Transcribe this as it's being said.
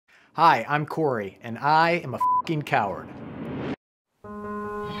Hi, I'm Corey, and I am a fucking coward.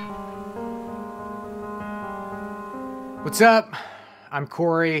 What's up? I'm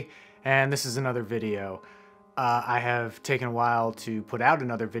Corey, and this is another video. I have taken a while to put out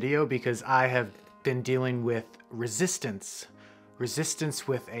another video because I have been dealing with resistance. Resistance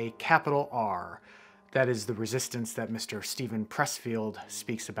with a capital R. That is the resistance that Mr. Steven Pressfield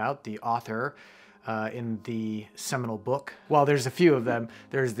speaks about, the author, in the seminal book. Well, there's a few of them.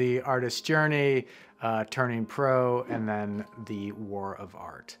 There's The Artist's Journey, Turning Pro, and then The War of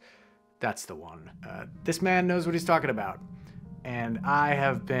Art. That's the one. This man knows what he's talking about. And I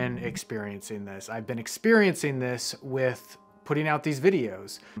have been experiencing this. I've been experiencing this with putting out these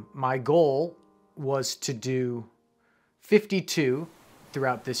videos. My goal was to do 52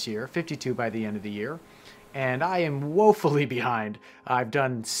 throughout this year, 52 by the end of the year. And I am woefully behind. I've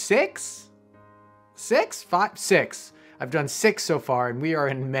done six. I've done 6 so far, and we are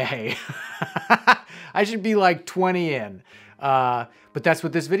in May. I should be like 20 in. But that's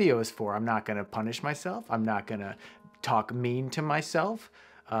what this video is for. I'm not gonna punish myself. I'm not gonna talk mean to myself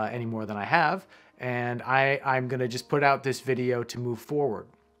any more than I have. And I'm gonna just put out this video to move forward.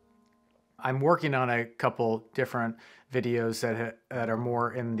 I'm working on a couple different videos that are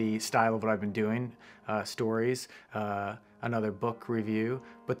more in the style of what I've been doing, stories, another book review,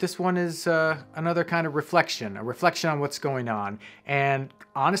 but this one is another kind of reflection, a reflection on what's going on, and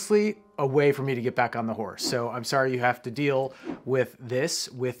honestly, a way for me to get back on the horse. So I'm sorry you have to deal with this,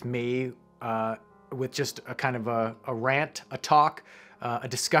 with me, with just a kind of a rant, a talk, a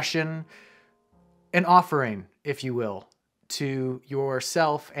discussion, an offering, if you will, to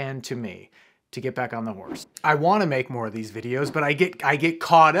yourself and to me to get back on the horse. I want to make more of these videos, but I get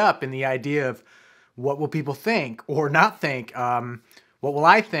caught up in the idea of what will people think or not think? What will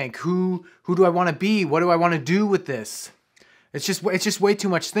I think? Who do I want to be? What do I want to do with this? It's just way too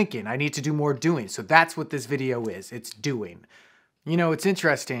much thinking. I need to do more doing. So that's what this video is. It's doing. You know, it's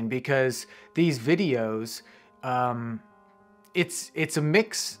interesting because these videos, it's a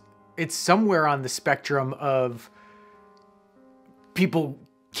mix. It's somewhere on the spectrum of people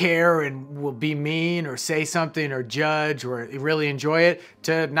care and will be mean or say something or judge or really enjoy it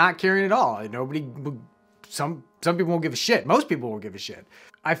to not caring at all. Some people won't give a shit. Most people won't give a shit.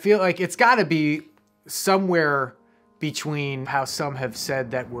 I feel like it's got to be somewhere between how some have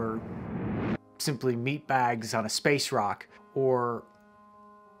said that we're simply meat bags on a space rock or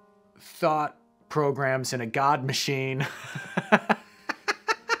thought programs in a god machine.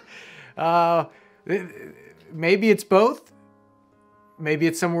 Maybe it's both. Maybe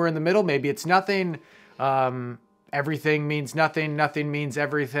it's somewhere in the middle. Maybe it's nothing. Everything means nothing. Nothing means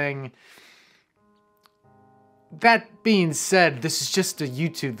everything. That being said, this is just a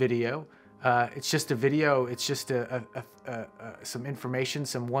YouTube video. It's just a video. It's just some information,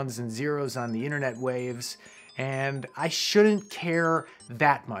 some ones and zeros on the internet waves. And I shouldn't care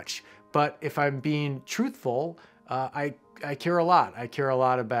that much. But if I'm being truthful, I care a lot. I care a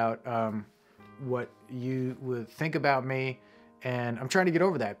lot about what you would think about me. And I'm trying to get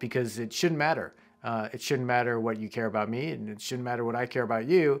over that because it shouldn't matter. It shouldn't matter what you care about me, and it shouldn't matter what I care about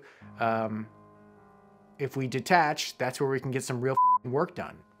you. If we detach, that's where we can get some real work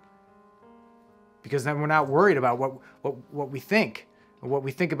done. Because then we're not worried about what we think, or what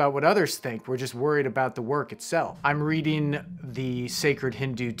we think about what others think. We're just worried about the work itself. I'm reading the sacred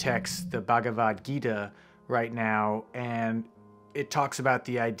Hindu text, the Bhagavad Gita, right now, and it talks about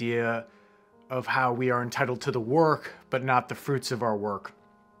the idea of how we are entitled to the work, but not the fruits of our work.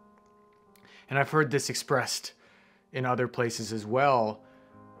 And I've heard this expressed in other places as well,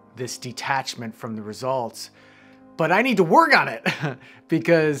 this detachment from the results. But I need to work on it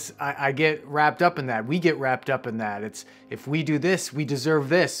because I get wrapped up in that. We get wrapped up in that. It's if we do this, we deserve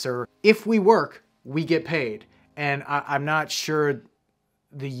this, or if we work, we get paid. And I'm not sure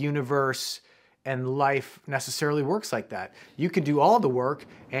the universe and life necessarily works like that. You can do all the work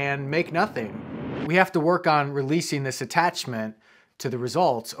and make nothing. We have to work on releasing this attachment to the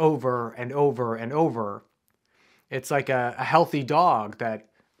results over and over and over. It's like a healthy dog that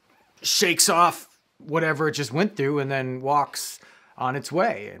shakes off whatever it just went through and then walks on its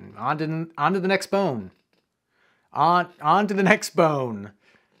way and onto the next bone. On to the next bone.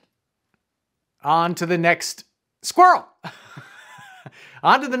 On to the next squirrel.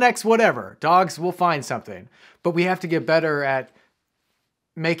 On to the next whatever. Dogs will find something. But we have to get better at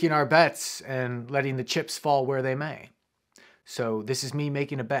making our bets and letting the chips fall where they may. So this is me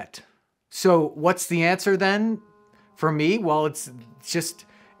making a bet. So what's the answer then for me? Well, it's just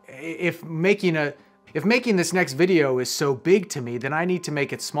if making this next video is so big to me, then I need to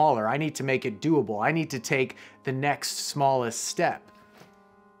make it smaller. I need to make it doable. I need to take the next smallest step.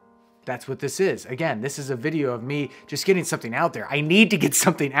 That's what this is. Again, this is a video of me just getting something out there. I need to get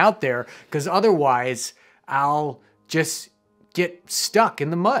something out there because otherwise I'll just get stuck in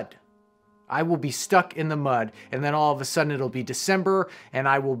the mud. I will be stuck in the mud, and then all of a sudden it'll be December and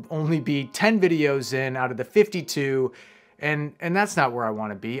I will only be 10 videos in out of the 52, and that's not where I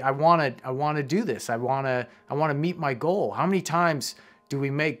want to be. I want to do this. I want to meet my goal. How many times do we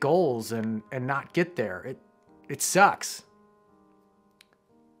make goals and not get there? It sucks.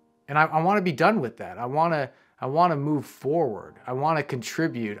 And I want to be done with that. I want to move forward. I want to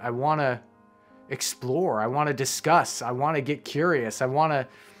contribute. I want to explore. I want to discuss. I want to get curious. I want to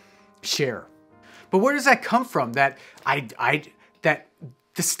share. But where does that come from? That the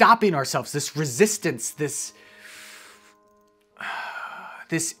stopping ourselves, this resistance, this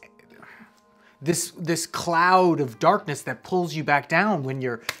cloud of darkness that pulls you back down when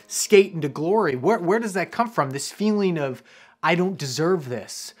you're skating to glory. Where does that come from? This feeling of, I don't deserve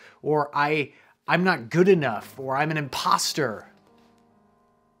this, or I'm not good enough, or I'm an imposter.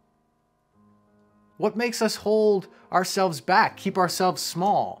 What makes us hold ourselves back, keep ourselves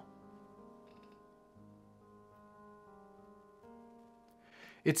small?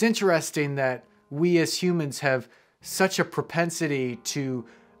 It's interesting that we as humans have such a propensity to,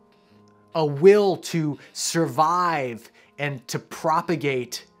 a will to survive and to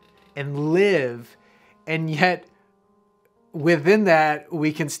propagate and live, and yet within that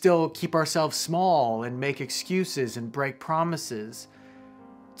we can still keep ourselves small and make excuses and break promises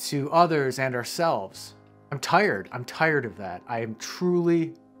to others and ourselves. I'm tired of that. I am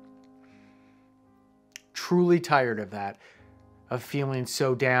truly tired of that, of feeling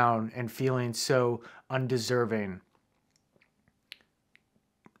so down and feeling so undeserving.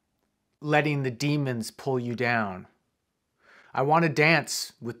 Letting the demons pull you down. I want to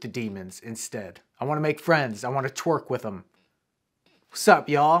dance with the demons instead. I want to make friends. I want to twerk with them. What's up,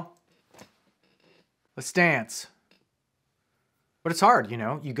 y'all? Let's dance. But it's hard, you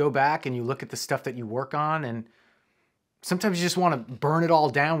know? You go back and you look at the stuff that you work on, and sometimes you just want to burn it all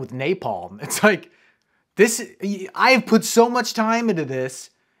down with napalm. It's like, I've put so much time into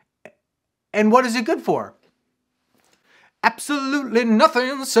this, and what is it good for? Absolutely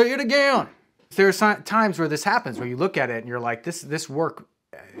nothing. Say it again. There are times where this happens, where you look at it and you're like, this work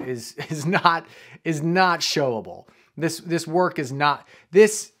is not showable. This work is not,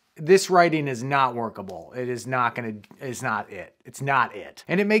 this writing is not workable. It is not it. It's not it.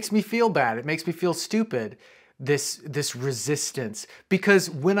 And it makes me feel bad. It makes me feel stupid. This resistance, because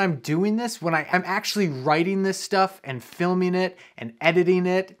when I'm doing this, when I'm actually writing this stuff and filming it and editing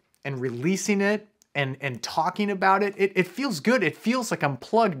it and releasing it and talking about it, it feels good. It feels like I'm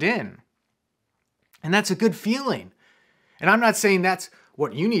plugged in. And that's a good feeling. And I'm not saying that's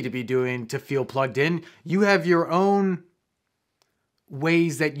what you need to be doing to feel plugged in. You have your own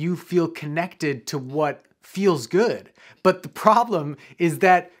ways that you feel connected to what feels good. But the problem is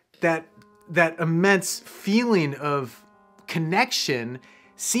that immense feeling of connection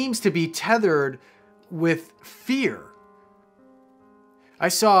seems to be tethered with fear. I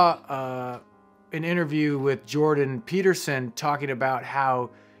saw an interview with Jordan Peterson talking about how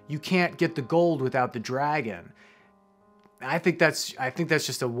you can't get the gold without the dragon. I think that's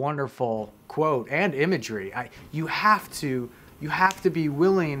just a wonderful quote and imagery. You have to be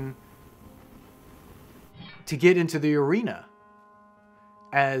willing to get into the arena,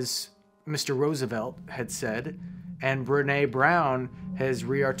 as Mr. Roosevelt had said, and Brené Brown has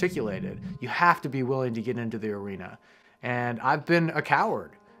rearticulated. You have to be willing to get into the arena. And I've been a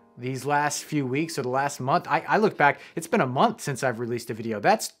coward these last few weeks, or the last month. I look back, it's been a month since I've released a video.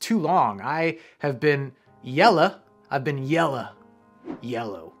 That's too long. I have been yellow. I've been yellow.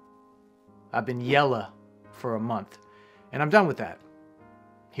 I've been yellow for a month. And I'm done with that.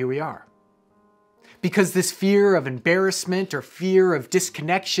 Here we are. Because this fear of embarrassment, or fear of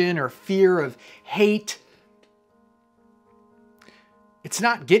disconnection, or fear of hate, it's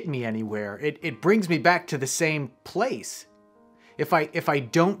not getting me anywhere. It brings me back to the same place. If I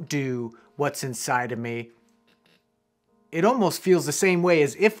don't do what's inside of me, it almost feels the same way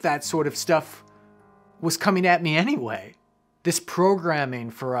as if that sort of stuff was coming at me anyway. This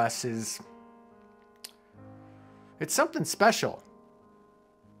programming for us it's something special.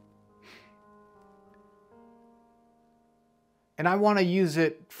 And I want to use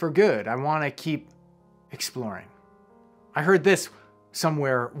it for good. I want to keep exploring. I heard this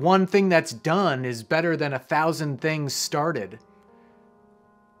somewhere: one thing that's done is better than 1,000 things started.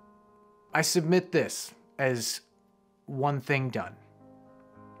 I submit this as one thing done.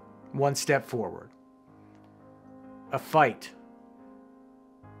 One step forward. A fight.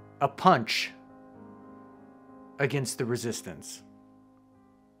 A punch against the resistance.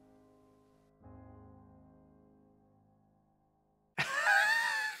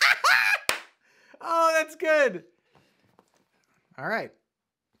 That's good. All right.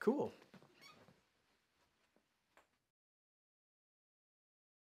 Cool.